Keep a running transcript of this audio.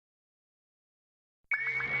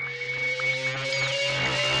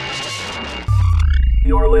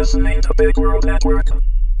listening to Big World Network.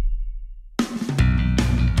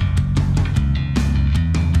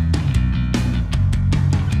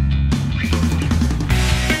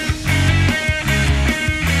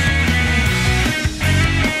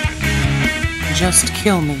 Just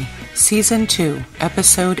Kill Me, Season 2,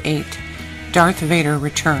 Episode 8, Darth Vader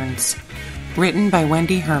Returns. Written by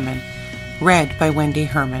Wendy Herman. Read by Wendy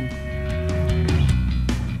Herman.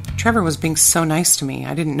 Trevor was being so nice to me,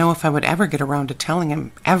 I didn't know if I would ever get around to telling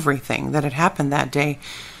him everything that had happened that day,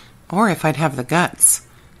 or if I'd have the guts.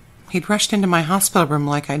 He'd rushed into my hospital room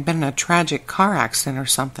like I'd been in a tragic car accident or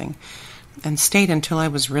something, and stayed until I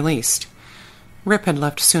was released. Rip had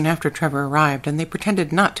left soon after Trevor arrived, and they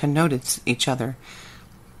pretended not to notice each other,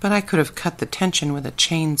 but I could have cut the tension with a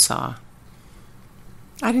chainsaw.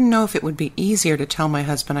 I didn't know if it would be easier to tell my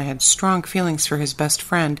husband I had strong feelings for his best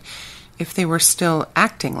friend if they were still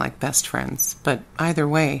acting like best friends, but either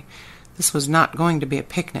way, this was not going to be a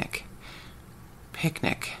picnic.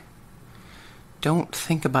 Picnic. Don't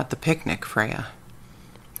think about the picnic, Freya.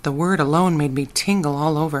 The word alone made me tingle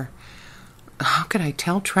all over. How could I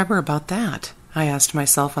tell Trevor about that? I asked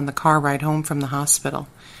myself on the car ride home from the hospital.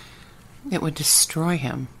 It would destroy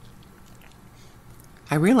him.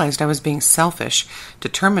 I realized I was being selfish,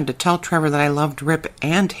 determined to tell Trevor that I loved Rip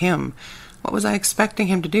and him. What was I expecting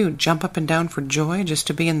him to do, jump up and down for joy just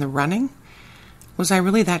to be in the running? Was I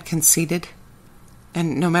really that conceited?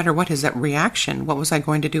 And no matter what his reaction, what was I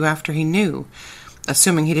going to do after he knew,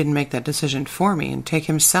 assuming he didn't make that decision for me and take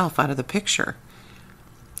himself out of the picture?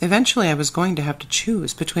 Eventually I was going to have to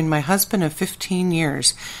choose between my husband of 15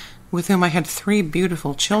 years, with whom I had 3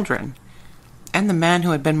 beautiful children, and the man who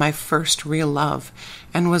had been my first real love,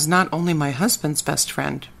 and was not only my husband's best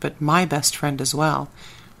friend, but my best friend as well.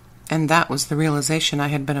 And that was the realization I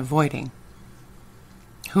had been avoiding.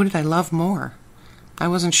 Who did I love more? I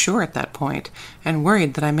wasn't sure at that point, and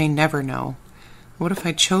worried that I may never know. What if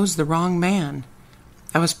I chose the wrong man?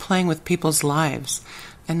 I was playing with people's lives,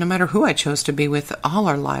 and no matter who I chose to be with, all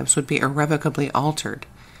our lives would be irrevocably altered.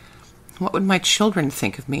 What would my children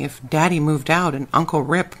think of me if Daddy moved out and Uncle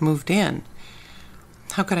Rip moved in?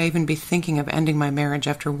 How could I even be thinking of ending my marriage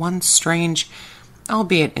after one strange,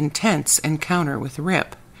 albeit intense, encounter with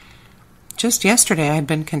Rip? Just yesterday I had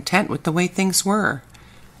been content with the way things were.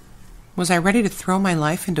 Was I ready to throw my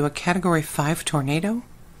life into a Category 5 tornado?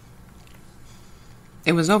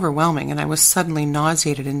 It was overwhelming, and I was suddenly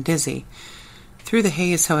nauseated and dizzy. Through the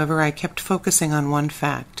haze, however, I kept focusing on one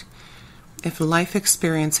fact. If life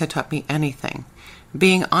experience had taught me anything,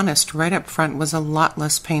 being honest right up front was a lot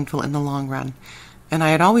less painful in the long run, and I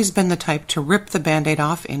had always been the type to rip the Band-Aid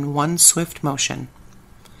off in one swift motion.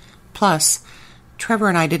 Plus, Trevor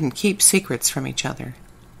and I didn't keep secrets from each other.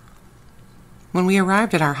 When we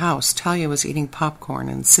arrived at our house, Talia was eating popcorn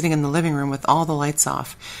and sitting in the living room with all the lights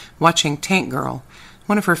off, watching Tank Girl,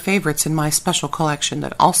 one of her favorites in my special collection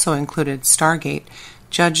that also included Stargate,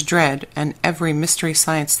 Judge Dredd, and every Mystery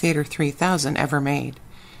Science Theater 3000 ever made.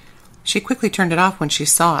 She quickly turned it off when she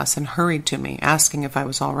saw us and hurried to me, asking if I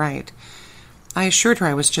was all right. I assured her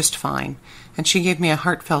I was just fine, and she gave me a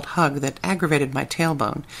heartfelt hug that aggravated my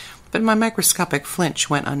tailbone, but my microscopic flinch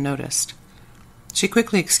went unnoticed. She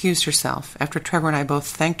quickly excused herself, after Trevor and I both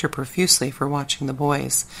thanked her profusely for watching the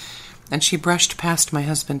boys, and she brushed past my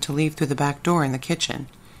husband to leave through the back door in the kitchen.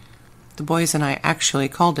 The boys and I actually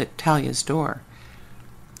called it Talia's door.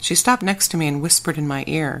 She stopped next to me and whispered in my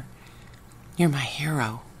ear, "You're my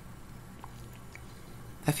hero."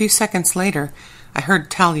 A few seconds later, I heard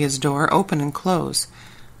Talia's door open and close.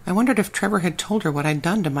 I wondered if Trevor had told her what I'd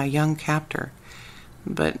done to my young captor.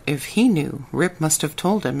 But if he knew, Rip must have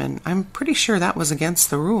told him, and I'm pretty sure that was against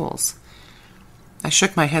the rules. I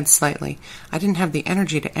shook my head slightly. I didn't have the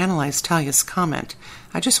energy to analyze Talia's comment.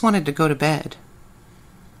 I just wanted to go to bed.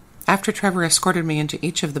 After Trevor escorted me into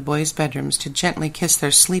each of the boys' bedrooms to gently kiss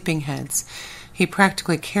their sleeping heads, he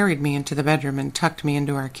practically carried me into the bedroom and tucked me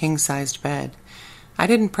into our king-sized bed. I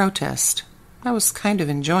didn't protest. I was kind of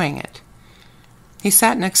enjoying it. He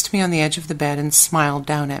sat next to me on the edge of the bed and smiled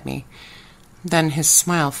down at me. Then his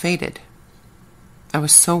smile faded. "I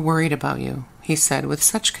was so worried about you," he said, with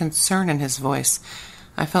such concern in his voice.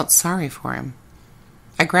 I felt sorry for him.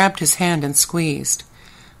 I grabbed his hand and squeezed.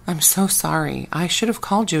 "I'm so sorry. I should have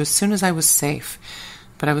called you as soon as I was safe,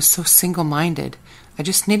 but I was so single-minded. I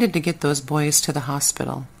just needed to get those boys to the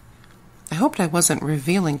hospital." I hoped I wasn't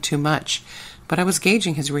revealing too much, but I was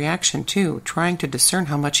gauging his reaction too, trying to discern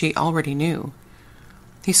how much he already knew.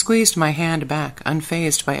 He squeezed my hand back,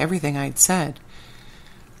 unfazed by everything I'd said.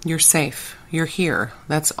 "You're safe. You're here.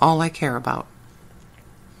 That's all I care about."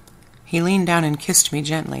 He leaned down and kissed me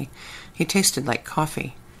gently. He tasted like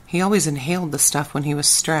coffee. He always inhaled the stuff when he was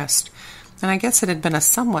stressed, and I guess it had been a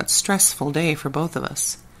somewhat stressful day for both of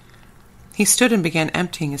us. He stood and began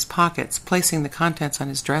emptying his pockets, placing the contents on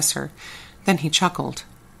his dresser. Then he chuckled.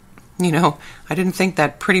 "You know, I didn't think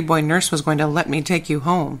that pretty boy nurse was going to let me take you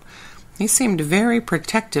home. He seemed very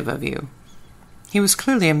protective of you." He was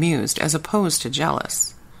clearly amused, as opposed to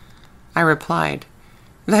jealous. I replied,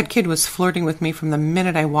 "That kid was flirting with me from the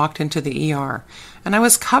minute I walked into the ER, and I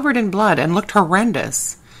was covered in blood and looked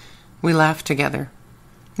horrendous." We laughed together.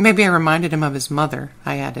 "Maybe I reminded him of his mother,"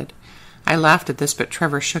 I added. I laughed at this, but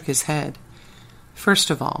Trevor shook his head. "First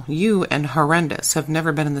of all, you and horrendous have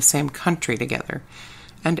never been in the same country together,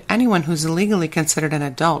 and anyone who's legally considered an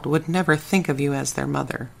adult would never think of you as their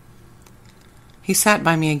mother." He sat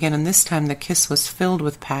by me again, and this time the kiss was filled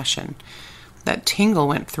with passion. That tingle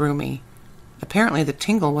went through me. Apparently the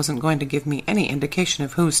tingle wasn't going to give me any indication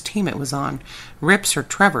of whose team it was on, Rip's or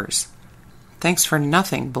Trevor's. Thanks for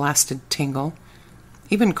nothing, blasted tingle.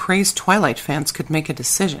 Even crazed Twilight fans could make a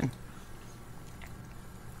decision.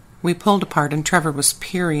 We pulled apart, and Trevor was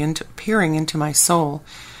peering into my soul.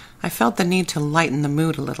 I felt the need to lighten the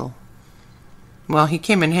mood a little. "Well, he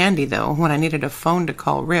came in handy, though, when I needed a phone to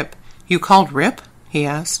call Rip." "You called Rip?" he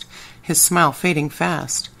asked, his smile fading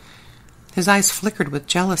fast. His eyes flickered with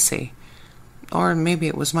jealousy. Or maybe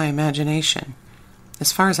it was my imagination.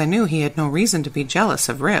 As far as I knew, he had no reason to be jealous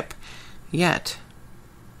of Rip. Yet.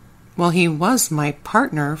 "Well, he was my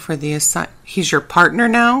partner for the He's your partner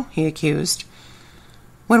now?" he accused.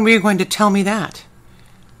 "When were you going to tell me that?"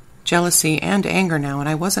 Jealousy and anger now, and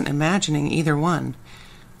I wasn't imagining either one.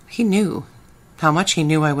 He knew. How much he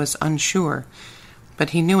knew I was unsure,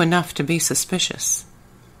 but he knew enough to be suspicious.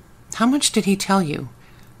 "How much did he tell you?"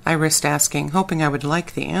 I risked asking, hoping I would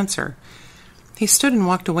like the answer. He stood and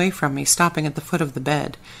walked away from me, stopping at the foot of the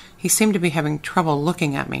bed. He seemed to be having trouble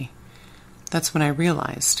looking at me. That's when I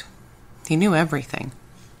realized. He knew everything.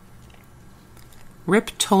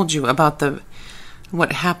 "Rip told you about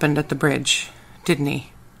what happened at the bridge, didn't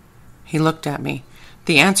he?" He looked at me.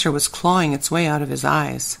 The answer was clawing its way out of his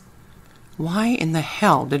eyes. Why in the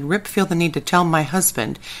hell did Rip feel the need to tell my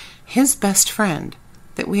husband, his best friend,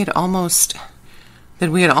 that we had almost...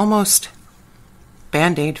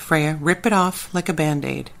 Band-Aid, Freya, rip it off like a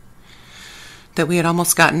Band-Aid. That we had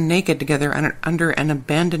almost gotten naked together under an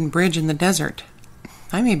abandoned bridge in the desert.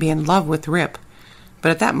 I may be in love with Rip, but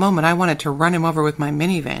at that moment I wanted to run him over with my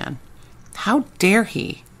minivan. How dare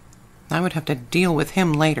he? I would have to deal with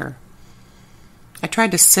him later. I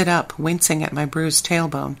tried to sit up, wincing at my bruised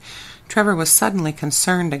tailbone. Trevor was suddenly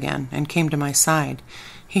concerned again and came to my side.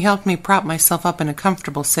 He helped me prop myself up in a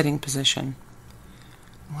comfortable sitting position.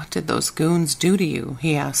 "What did those goons do to you?"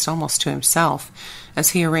 he asked, almost to himself, as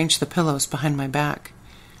he arranged the pillows behind my back.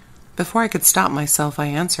 Before I could stop myself, I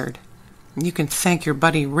answered, "You can thank your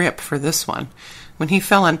buddy Rip for this one. When he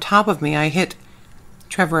fell on top of me, I hit..."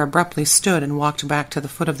 Trevor abruptly stood and walked back to the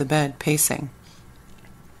foot of the bed, pacing.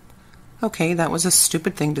 Okay, that was a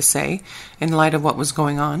stupid thing to say, in light of what was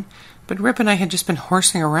going on, but Rip and I had just been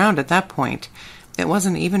horsing around at that point. It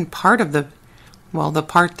wasn't even part of the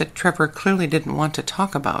part that Trevor clearly didn't want to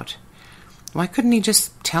talk about. Why couldn't he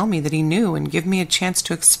just tell me that he knew and give me a chance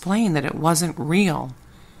to explain that it wasn't real?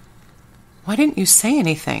 "Why didn't you say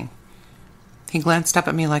anything?" He glanced up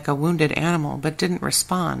at me like a wounded animal, but didn't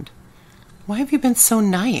respond. "Why have you been so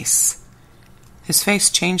nice?" His face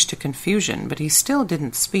changed to confusion, but he still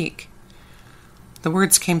didn't speak. The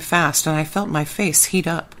words came fast, and I felt my face heat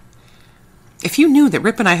up. "If you knew that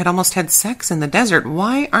Rip and I had almost had sex in the desert,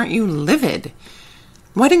 why aren't you livid?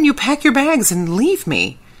 Why didn't you pack your bags and leave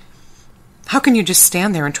me? How can you just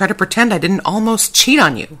stand there and try to pretend I didn't almost cheat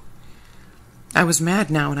on you?" I was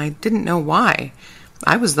mad now, and I didn't know why.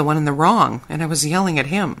 I was the one in the wrong, and I was yelling at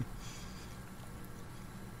him.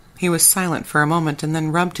 He was silent for a moment and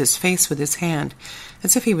then rubbed his face with his hand,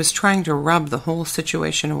 as if he was trying to rub the whole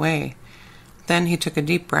situation away. Then he took a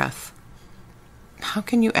deep breath. "How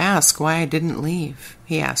can you ask why I didn't leave?"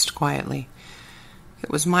 he asked quietly. It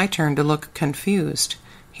was my turn to look confused.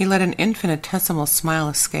 He let an infinitesimal smile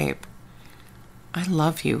escape. "I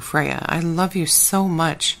love you, Freya. I love you so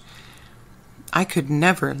much. I could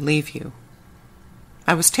never leave you."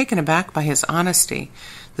 I was taken aback by his honesty.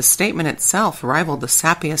 The statement itself rivaled the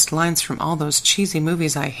sappiest lines from all those cheesy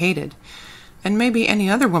movies I hated, and maybe any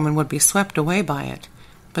other woman would be swept away by it,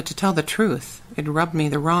 but to tell the truth, it rubbed me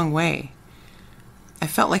the wrong way. I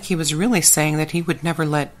felt like he was really saying that he would never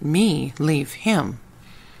let me leave him.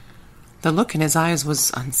 The look in his eyes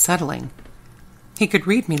was unsettling. He could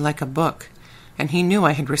read me like a book, and he knew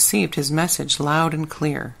I had received his message loud and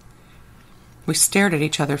clear. We stared at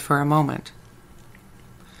each other for a moment.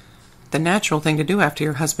 The natural thing to do after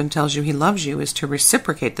your husband tells you he loves you is to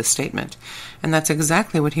reciprocate the statement, and that's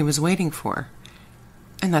exactly what he was waiting for.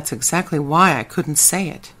 And that's exactly why I couldn't say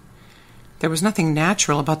it. There was nothing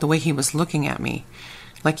natural about the way he was looking at me,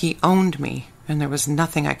 like he owned me, and there was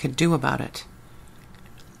nothing I could do about it.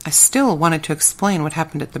 I still wanted to explain what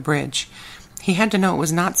happened at the bridge. He had to know it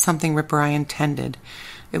was not something Rip or I intended.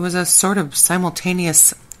 It was a sort of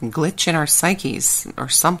simultaneous glitch in our psyches, or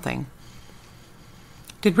something.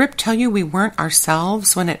 Did Rip tell you we weren't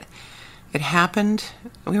ourselves when it happened?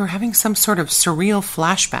 We were having some sort of surreal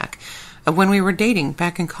flashback of when we were dating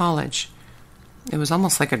back in college. It was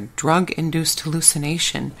almost like a drug-induced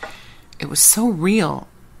hallucination. It was so real.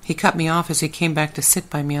 He cut me off as he came back to sit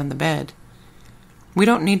by me on the bed. We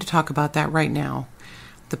don't need to talk about that right now.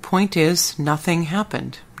 The point is, nothing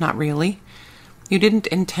happened. Not really. You didn't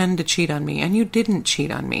intend to cheat on me, and you didn't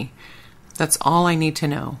cheat on me. That's all I need to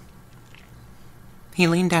know. He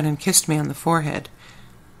leaned down and kissed me on the forehead.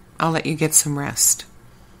 I'll let you get some rest.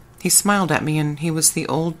 He smiled at me, and he was the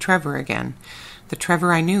old Trevor again. The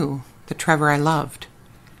Trevor I knew, the Trevor I loved.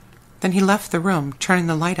 Then he left the room, turning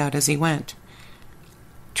the light out as he went.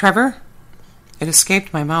 Trevor? It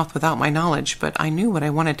escaped my mouth without my knowledge, but I knew what I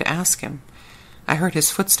wanted to ask him. I heard his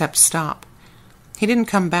footsteps stop. He didn't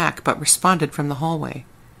come back, but responded from the hallway.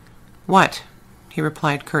 What? He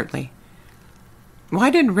replied curtly. Why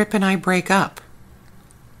did Rip and I break up?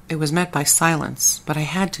 It was met by silence, but I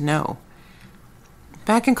had to know.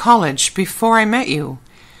 Back in college, before I met you,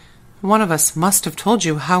 one of us must have told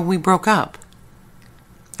you how we broke up.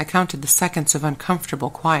 I counted the seconds of uncomfortable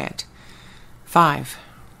quiet. 5,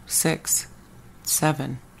 6,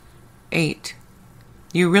 7, 8.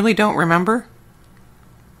 You really don't remember?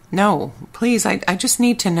 No, please, I just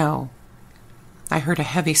need to know. I heard a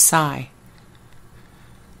heavy sigh.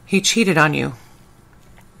 He cheated on you.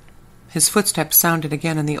 His footsteps sounded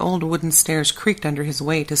again, and the old wooden stairs creaked under his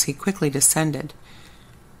weight as he quickly descended.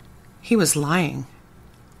 He was lying.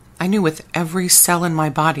 I knew with every cell in my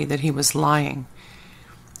body that he was lying.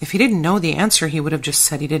 If he didn't know the answer, he would have just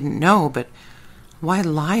said he didn't know, but why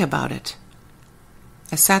lie about it?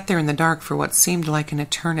 I sat there in the dark for what seemed like an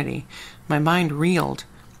eternity. My mind reeled.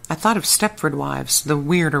 I thought of Stepford Wives, the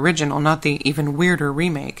weird original, not the even weirder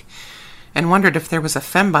remake, and wondered if there was a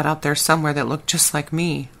fembot out there somewhere that looked just like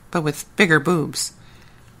me, but with bigger boobs.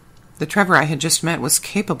 The Trevor I had just met was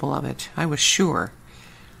capable of it, I was sure.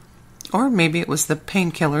 Or maybe it was the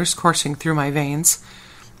painkillers coursing through my veins.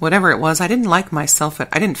 Whatever it was, I didn't like myself.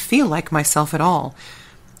 I didn't feel like myself at all,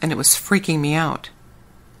 and it was freaking me out.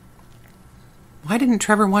 Why didn't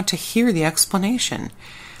Trevor want to hear the explanation?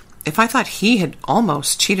 If I thought he had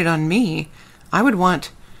almost cheated on me, I would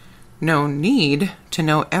want, no need, to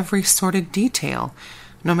know every sordid detail,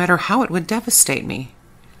 no matter how it would devastate me.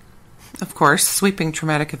 Of course, sweeping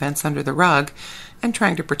traumatic events under the rug and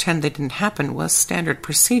trying to pretend they didn't happen was standard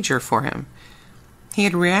procedure for him. He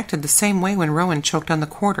had reacted the same way when Rowan choked on the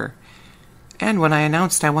quarter, and when I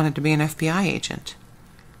announced I wanted to be an FBI agent.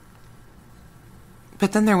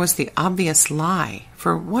 But then there was the obvious lie.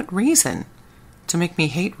 For what reason? To make me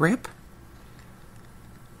hate Rip?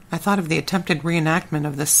 I thought of the attempted reenactment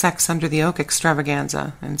of the Sex Under the Oak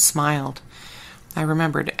extravaganza and smiled. I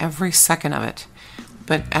remembered every second of it.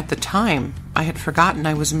 But at the time, I had forgotten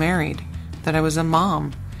I was married, that I was a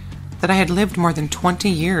mom, that I had lived more than 20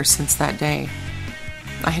 years since that day.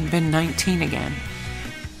 I had been 19 again.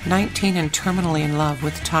 19 and terminally in love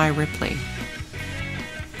with Ty Ripley.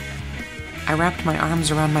 I wrapped my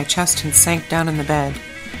arms around my chest and sank down in the bed.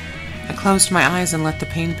 I closed my eyes and let the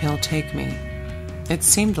pain pill take me. It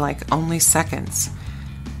seemed like only seconds,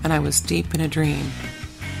 and I was deep in a dream.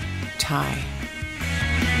 Ty.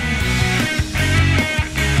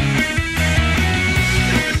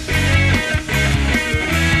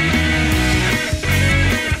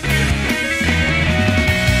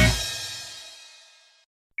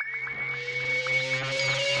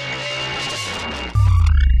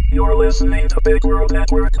 You're listening to Big World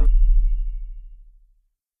Network.